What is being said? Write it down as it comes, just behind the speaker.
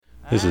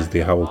This is the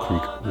Howell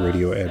Creek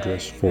radio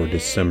address for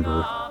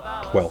December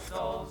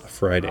 12th, a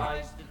Friday.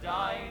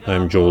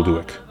 I'm Joel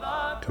Duick,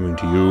 coming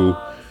to you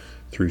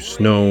through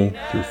snow,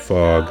 through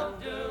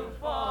fog,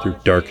 through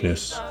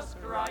darkness,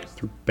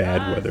 through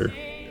bad weather.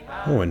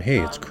 Oh, and hey,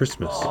 it's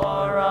Christmas. The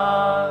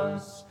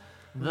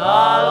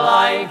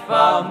life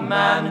of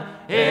man,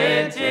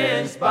 it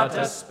is but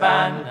a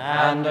span,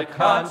 and a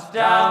cut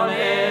down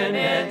in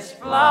its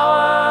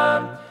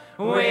flower.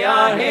 We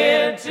are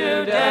here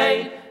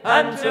today,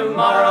 and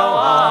tomorrow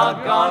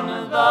are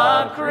gone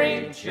the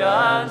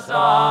creatures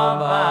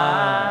of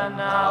an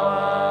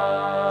hour.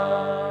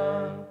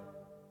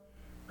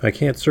 I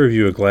can't serve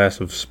you a glass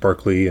of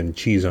sparkly and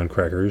cheese on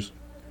crackers,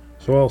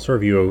 so I'll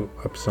serve you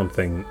up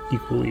something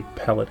equally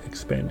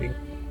palate-expanding.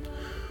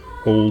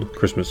 Old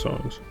Christmas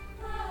songs.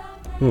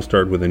 We'll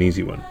start with an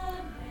easy one.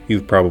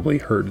 You've probably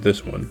heard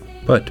this one,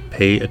 but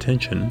pay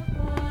attention.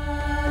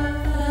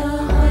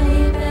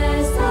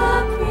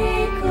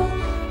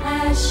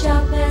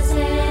 Sharp as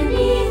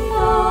any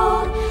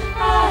thought,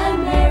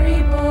 and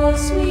merry bore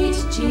sweet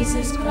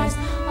Jesus Christ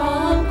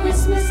on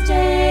Christmas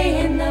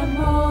Day in the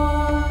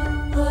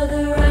morn. For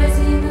the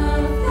rising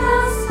of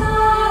the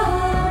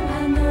sun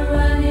and the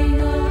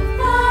running of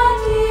the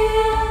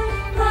deer,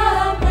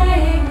 the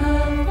playing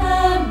of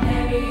the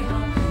merry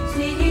harp,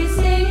 sweet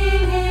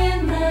singing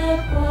in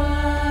the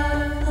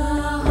choir. The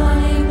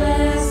honey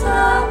bells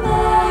are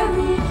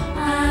merry,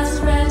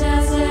 as red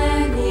as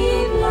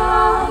any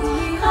blood.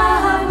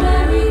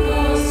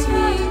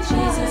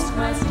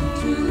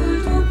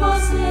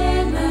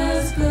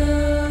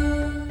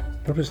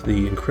 Notice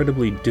the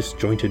incredibly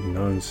disjointed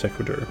non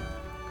sequitur,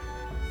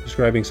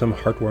 describing some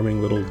heartwarming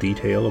little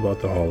detail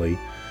about the holly,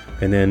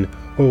 and then,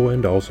 oh,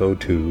 and also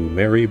to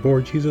Mary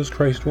bore Jesus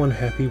Christ one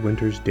happy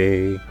winter's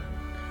day.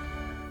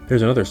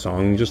 There's another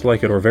song just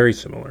like it or very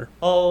similar.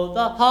 Oh,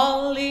 the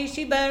holly,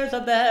 she bears a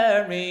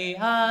berry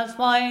as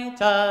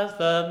white as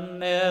the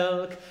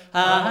milk,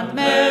 and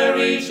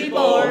Mary, she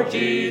bore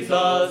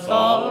Jesus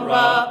all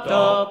wrapped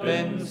up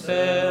in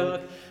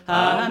silk.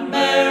 And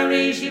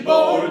Mary, she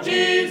bore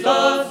Jesus,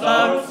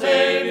 our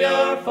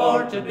Saviour,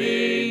 for to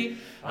be.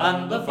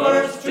 And the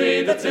first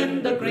tree that's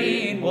in the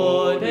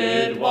greenwood,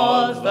 it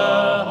was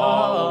the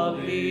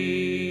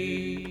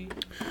holly.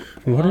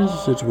 What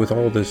is it with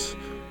all this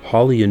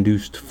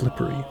holly-induced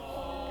flippery?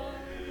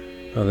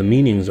 The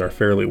meanings are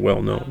fairly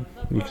well known.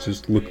 You can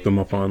just look them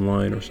up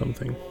online or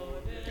something.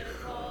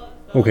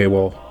 Okay,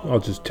 well, I'll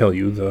just tell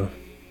you, the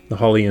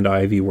holly and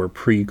ivy were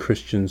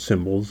pre-Christian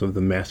symbols of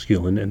the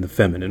masculine and the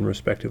feminine,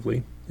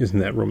 respectively. Isn't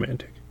that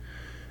romantic?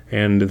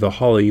 And the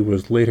holly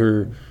was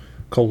later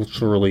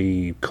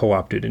culturally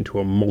co-opted into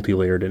a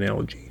multi-layered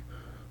analogy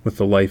with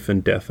the life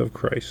and death of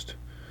Christ.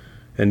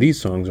 And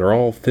these songs are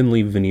all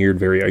thinly veneered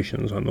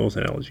variations on those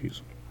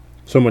analogies.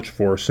 So much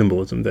for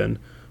symbolism, then.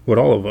 What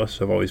all of us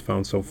have always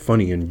found so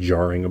funny and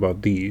jarring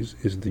about these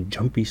is the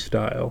jumpy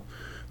style,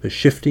 the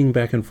shifting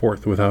back and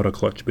forth without a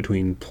clutch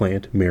between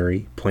plant,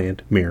 Mary,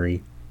 plant,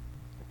 Mary.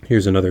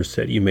 Here's another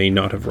set you may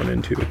not have run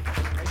into.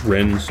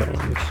 Wren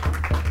songs.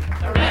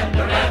 The wren,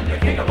 the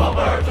king of all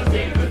birds, the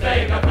seed whose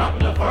day got up in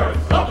the furs.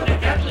 Open the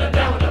kettle and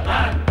down with the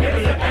pan, give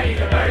us a penny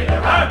to bury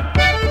the ram.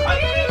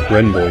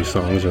 Wren boy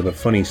songs are the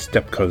funny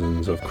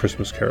step-cousins of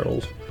Christmas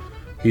carols.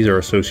 These are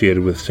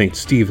associated with St.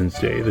 Stephen's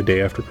Day, the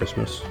day after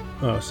Christmas,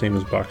 same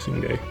as Boxing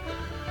Day.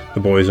 The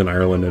boys in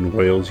Ireland and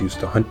Wales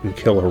used to hunt and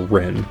kill a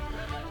wren,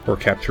 or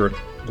capture it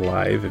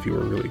live if you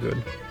were really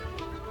good.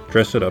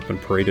 Dress it up and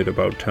parade it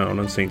about town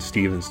on St.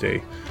 Stephen's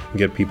Day and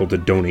get people to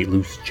donate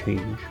loose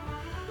change.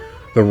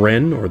 The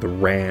wren, or the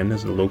ran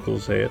as the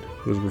locals say it,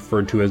 was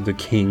referred to as the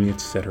king,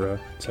 etc.,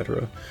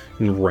 etc.,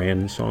 in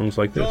ran songs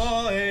like this.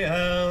 Joy,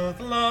 health,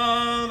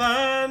 love,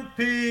 and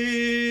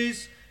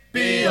peace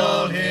be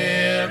all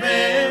here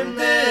in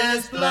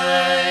this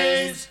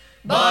place.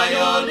 By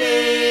your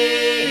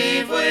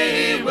leave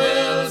we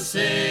will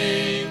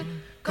sing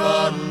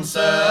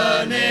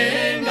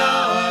concerning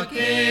our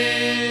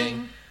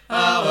King.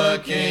 Our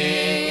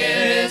King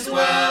is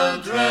well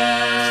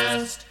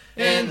dressed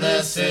in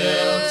the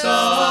silks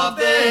of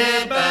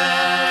the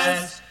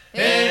best,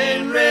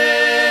 in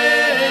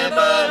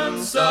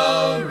ribbons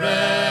so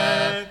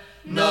rare,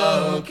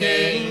 no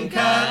king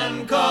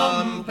can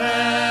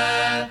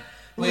compare.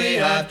 We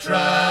have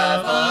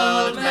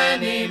travelled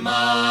many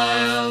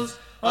miles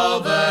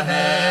over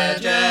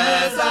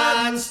hedges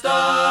and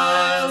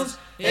stiles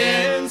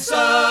in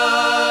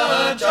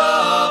search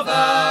of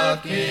our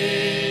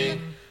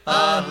King.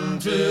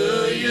 Unto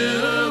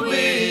you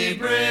we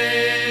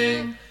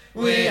bring,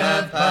 we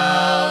have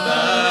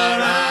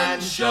powder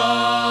and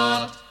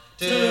shot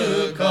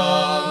to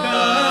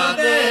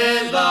conquer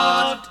the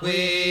lot.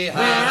 We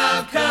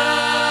have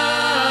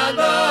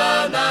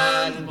cannon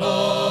and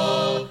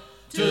ball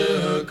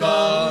to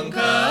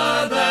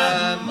conquer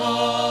them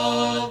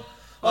all.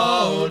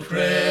 Old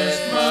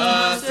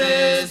Christmas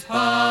is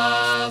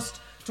past,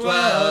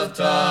 12th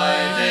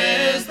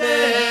is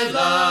the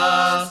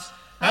last,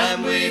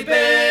 and we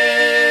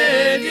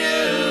bid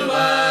you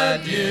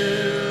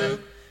adieu.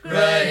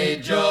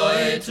 Great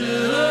joy to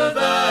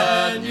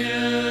the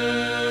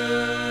new.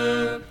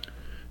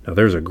 Now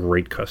there's a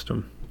great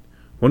custom.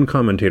 One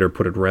commentator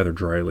put it rather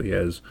dryly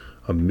as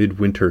a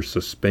midwinter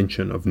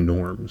suspension of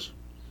norms.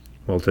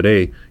 Well,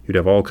 today you'd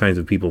have all kinds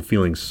of people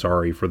feeling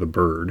sorry for the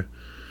bird,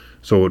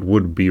 so it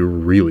would be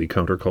really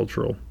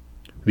countercultural.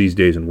 These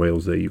days in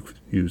Wales they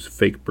use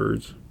fake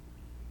birds.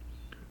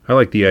 I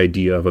like the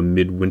idea of a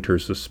midwinter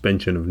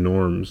suspension of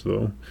norms,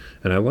 though,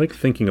 and I like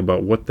thinking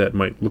about what that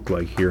might look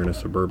like here in a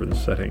suburban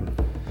setting.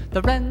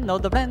 The wren, oh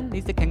the wren,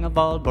 he's the king of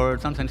all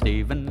birds. On St.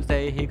 Stephen's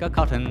Day he got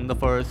caught in the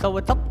fur. So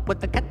it's up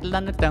with the kettle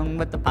and it's down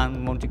with the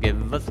pan. Won't you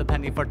give us a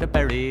penny for to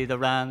bury the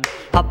wren?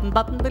 Hoppin'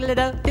 boppin'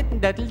 diddle-da,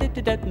 diddle-daddle,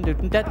 diddle-daddle,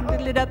 diddle-daddle,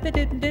 diddle-da,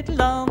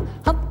 diddle-diddle-dum.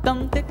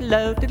 Hop-dum,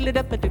 diddle-o,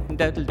 diddle-da,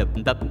 diddle-daddle,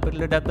 diddle-dum,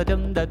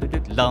 diddle-da,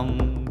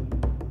 diddle-dum.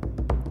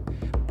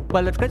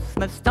 Well, it's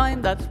Christmas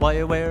time, that's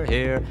why we're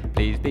here.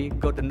 Please be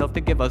good enough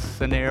to give us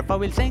an ear, for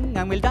we'll sing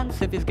and we'll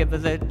dance if you give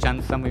us a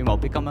chance, and we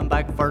won't be coming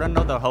back for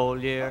another whole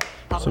year.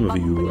 Some of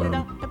you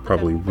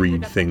probably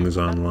read things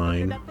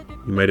online.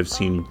 You might have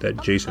seen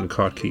that Jason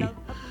Kotke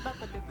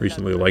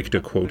recently liked a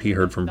quote he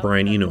heard from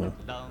Brian Eno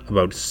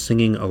about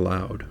singing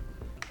aloud.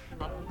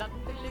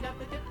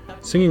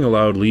 Singing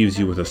aloud leaves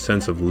you with a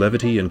sense of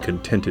levity and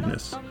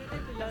contentedness.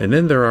 And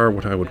then there are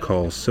what I would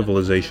call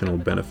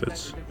civilizational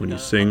benefits. When you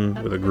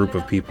sing with a group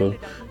of people,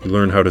 you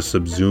learn how to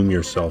subsume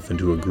yourself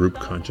into a group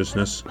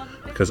consciousness,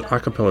 because a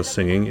cappella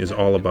singing is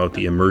all about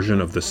the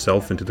immersion of the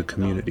self into the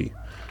community.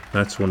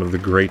 That's one of the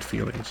great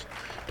feelings,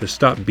 to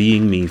stop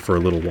being me for a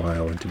little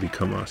while and to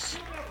become us.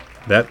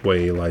 That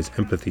way lies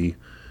empathy,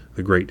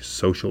 the great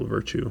social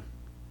virtue.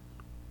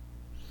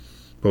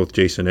 Both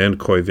Jason and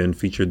Koivin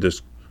featured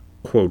this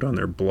quote on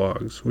their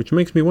blogs, which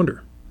makes me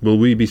wonder, will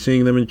we be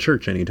seeing them in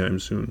church anytime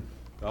soon?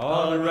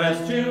 God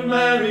rest you,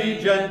 merry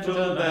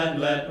gentlemen,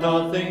 let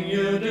nothing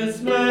you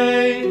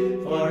dismay,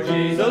 for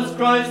Jesus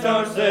Christ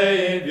our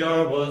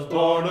Saviour was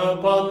born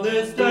upon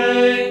this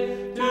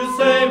day, to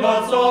save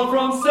us all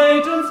from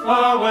Satan's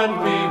power when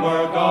we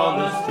were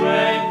gone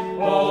astray.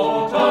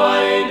 Oh,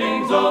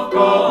 tidings of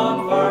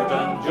comfort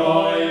and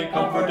joy,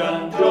 comfort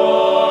and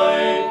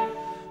joy.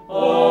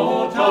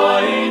 Oh,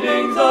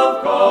 tidings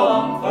of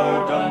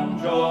comfort and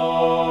joy.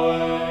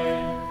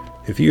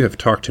 If you have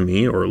talked to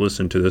me or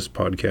listened to this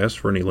podcast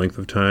for any length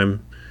of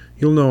time,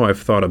 you'll know I've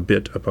thought a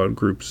bit about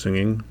group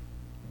singing.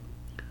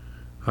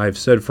 I've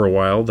said for a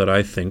while that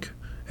I think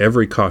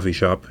every coffee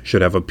shop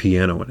should have a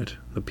piano in it.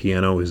 The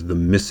piano is the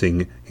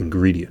missing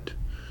ingredient.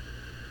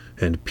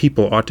 And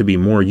people ought to be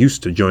more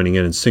used to joining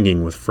in and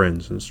singing with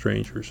friends and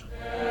strangers.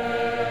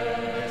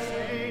 This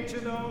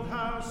ancient old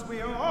house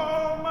we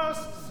all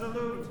must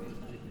salute.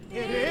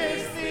 It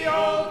is the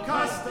old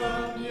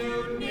custom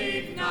you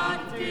need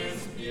not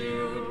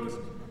dispute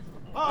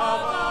of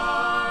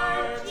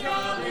our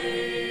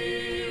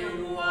jolly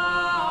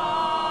wassail.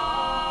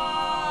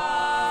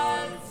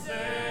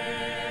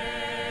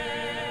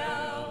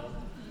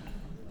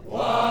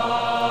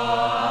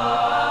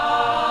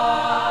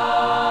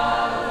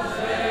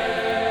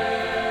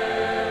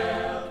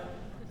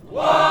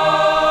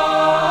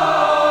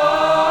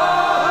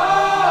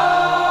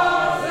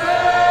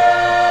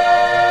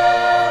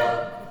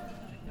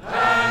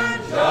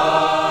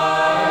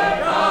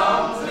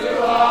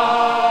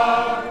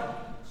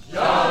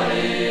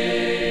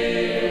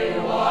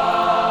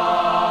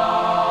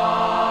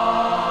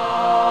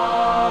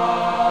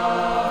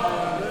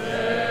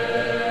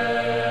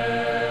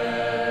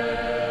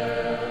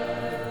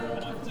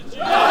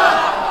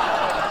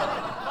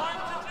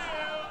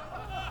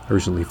 I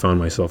recently found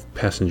myself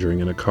passengering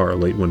in a car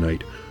late one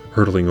night,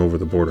 hurtling over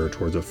the border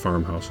towards a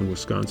farmhouse in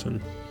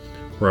Wisconsin,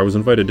 where I was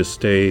invited to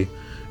stay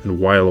and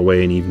while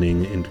away an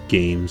evening in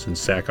games and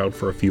sack out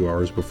for a few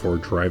hours before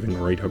driving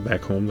right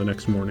back home the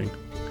next morning.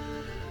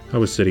 I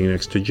was sitting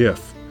next to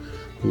Jeff,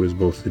 who was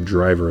both the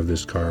driver of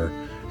this car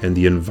and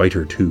the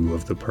inviter to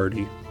of the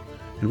party,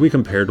 and we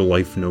compared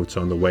life notes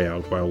on the way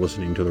out while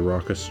listening to the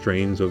raucous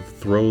strains of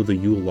Throw the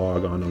Yule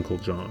Log on Uncle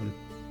John.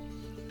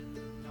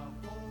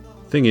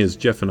 Thing is,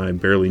 Jeff and I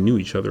barely knew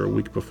each other a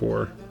week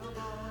before.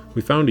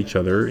 We found each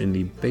other in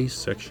the bass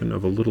section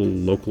of a little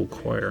local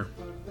choir.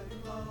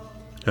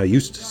 I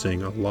used to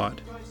sing a lot.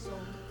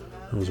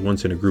 I was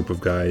once in a group of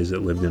guys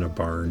that lived in a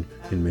barn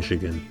in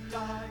Michigan,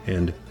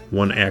 and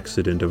one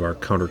accident of our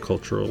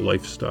countercultural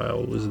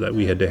lifestyle was that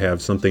we had to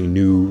have something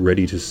new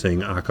ready to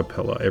sing a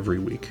cappella every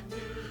week.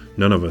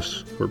 None of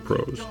us were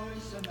pros.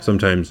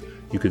 Sometimes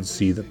you could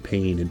see the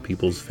pain in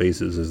people's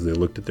faces as they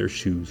looked at their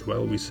shoes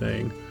while we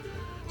sang.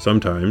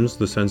 Sometimes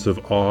the sense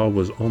of awe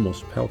was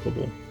almost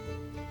palpable.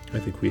 I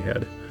think we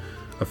had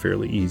a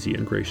fairly easy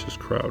and gracious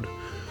crowd.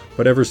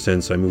 But ever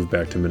since I moved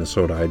back to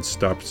Minnesota, I'd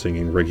stopped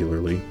singing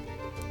regularly,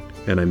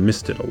 and I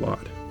missed it a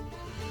lot.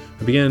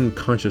 I began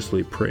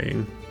consciously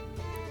praying,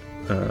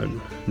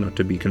 not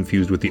to be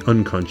confused with the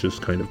unconscious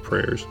kind of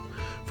prayers,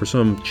 for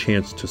some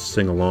chance to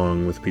sing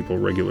along with people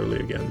regularly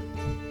again.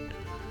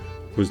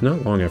 It was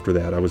not long after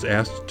that I was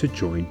asked to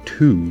join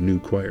 2 new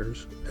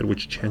choirs, at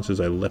which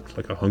chances I leapt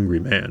like a hungry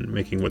man,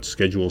 making what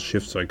schedule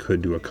shifts I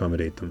could to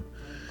accommodate them.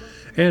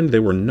 And they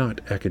were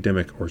not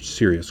academic or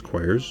serious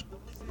choirs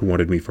who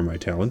wanted me for my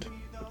talent.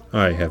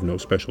 I have no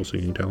special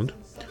singing talent.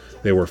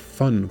 They were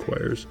fun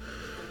choirs,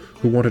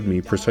 who wanted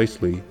me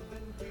precisely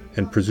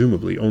and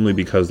presumably only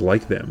because,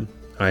 like them,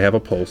 I have a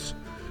pulse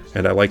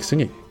and I like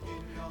singing.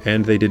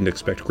 And they didn't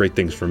expect great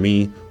things from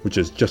me, which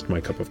is just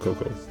my cup of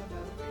cocoa.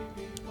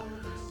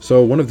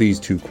 So one of these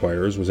two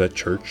choirs was at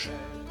church,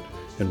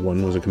 and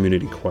one was a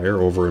community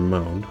choir over in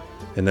Mound,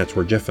 and that's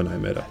where Jeff and I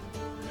met up.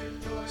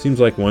 Seems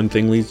like one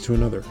thing leads to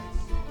another.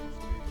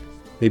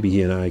 Maybe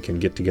he and I can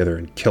get together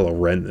and kill a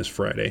wren this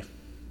Friday.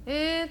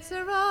 It's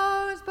a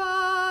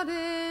rosebud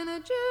in a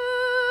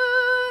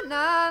June,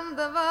 and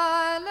the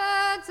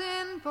violets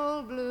in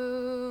full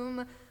bloom,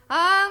 and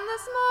the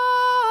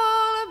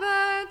small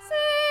birds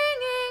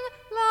singing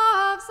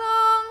love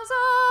songs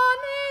on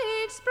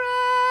each spray.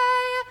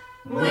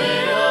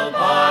 We'll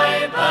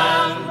pipe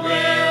and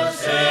we'll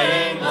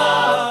sing,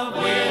 love,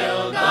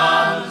 we'll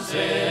dance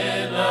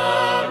in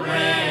a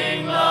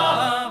ring,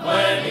 love,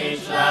 when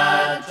each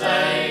lad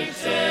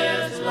takes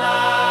his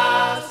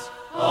last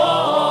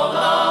hold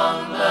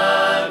on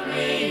the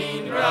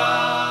green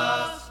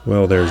grass.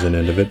 Well, there's an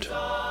end of it.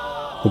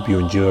 Hope you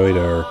enjoyed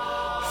our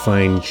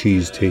fine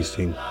cheese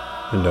tasting,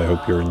 and I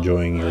hope you're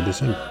enjoying your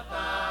December.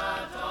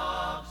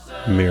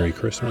 Merry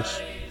Christmas.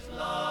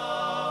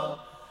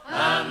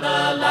 And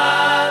the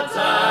lads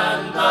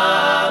and the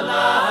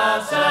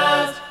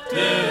lasses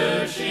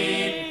to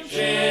sheep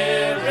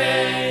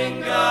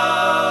shearing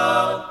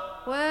go.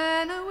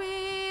 When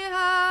we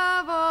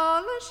have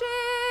all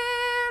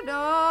sheared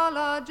all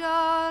our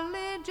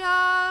jolly,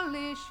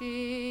 jolly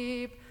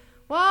sheep,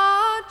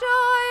 what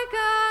joy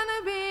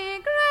can be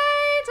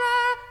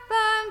greater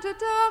than to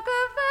talk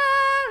of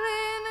their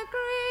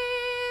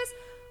increase?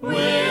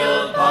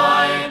 We'll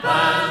pipe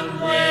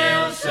and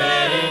we'll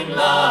sing,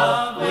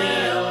 love,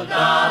 we'll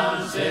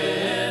dance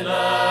in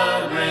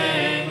a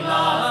ring,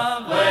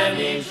 love, when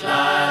each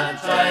lad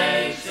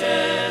takes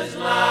his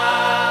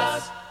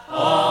last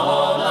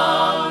all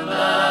on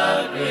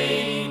the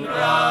green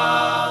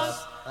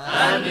grass,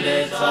 and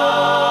it's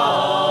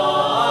all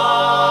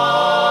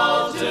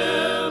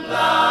to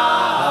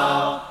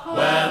plough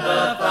where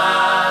the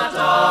fat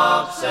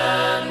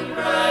oxen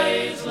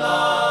graze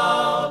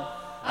low,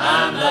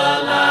 and the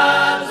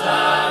lads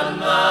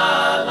and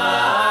the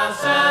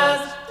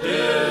lasses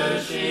to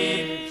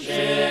sheep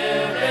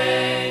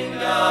shearing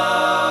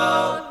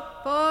go.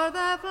 For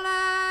the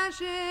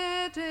flesh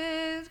it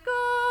is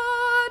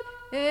good,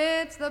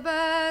 it's the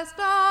best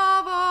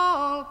of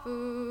all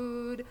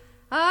food,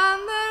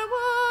 and their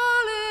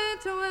wool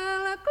it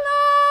will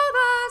clothe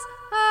us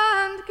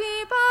and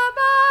keep our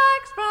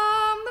backs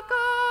from the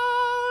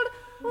cold.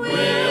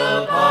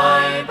 We'll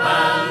pipe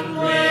and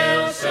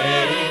we'll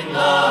sing,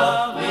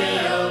 love,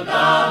 we'll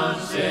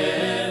dance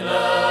in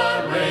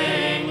a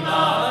ring,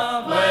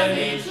 love, when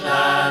each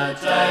lad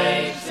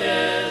takes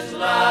his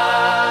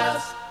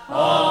last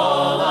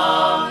all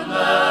on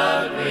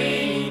the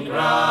green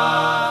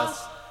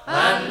grass,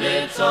 and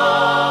it's all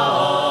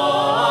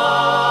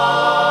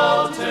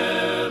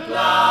to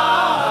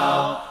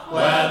plough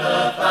where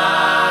the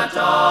fat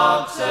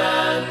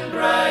oxen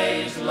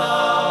graze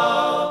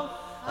low,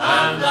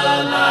 and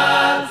the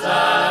lads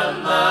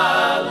and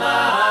the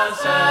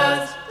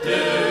lasses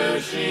to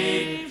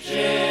sheep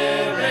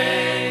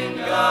shearing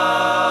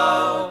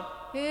go.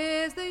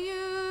 Here's the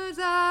ewes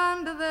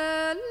and the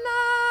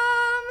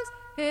lambs,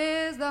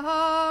 here's the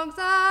hogs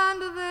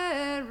and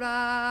their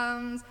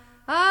rams,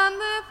 and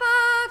the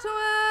fat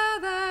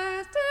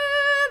wethers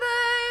too,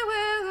 they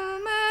will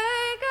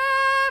make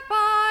a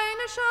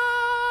fine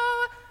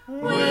show.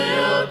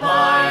 We'll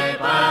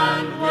pipe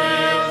and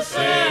we'll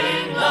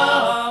sing,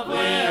 love,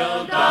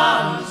 we'll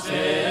dance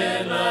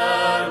in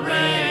a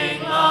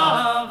ring,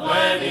 love,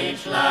 when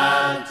each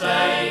lad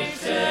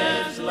takes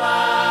his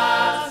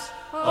last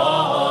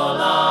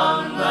all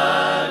on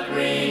the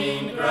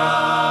green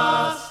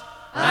grass,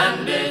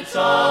 and it's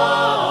all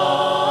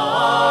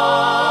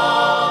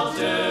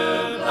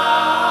to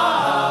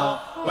plough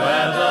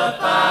where the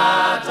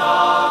fat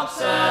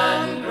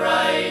oxen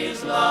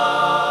graze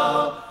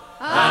low,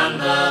 and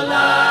the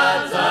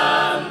lads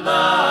and the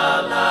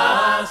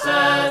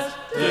lasses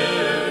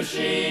to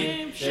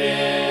sheep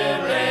shearing